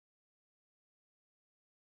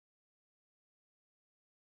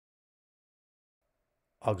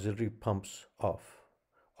auxiliary pumps off,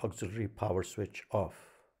 auxiliary power switch off,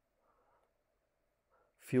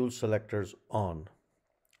 fuel selectors on,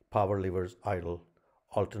 power levers idle,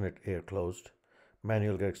 alternate air closed,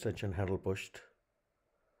 manual gear extension handle pushed,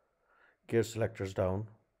 gear selectors down,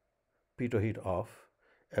 pitot heat off,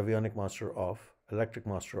 avionic master off, electric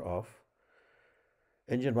master off,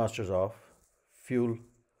 engine masters off, fuel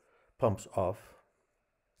pumps off,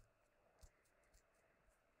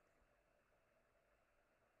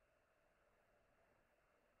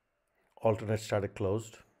 alternate static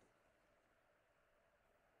closed,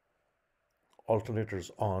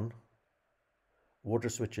 alternators on, water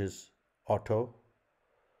switches auto,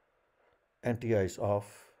 anti-ice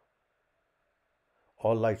off,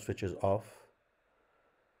 all light switches off,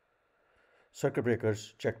 circuit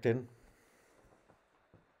breakers checked in,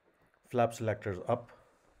 flap selectors up,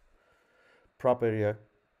 prop area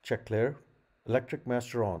check clear, electric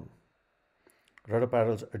master on, rudder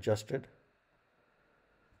paddles adjusted,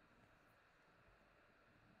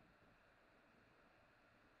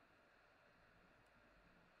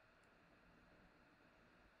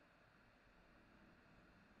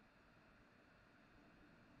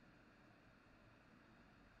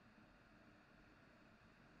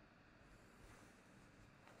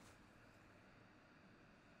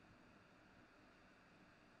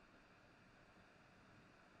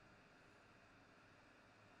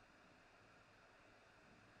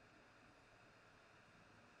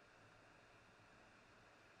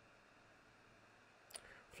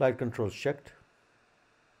 flight controls checked,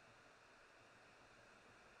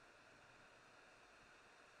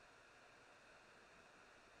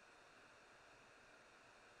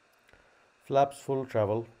 flaps full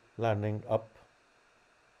travel, landing up,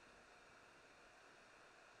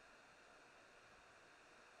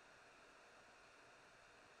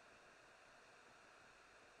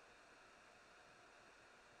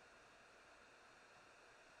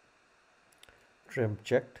 trim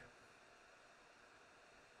checked,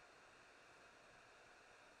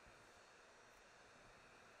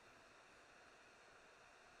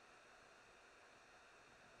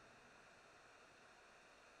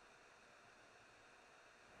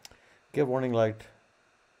 gear warning light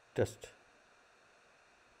test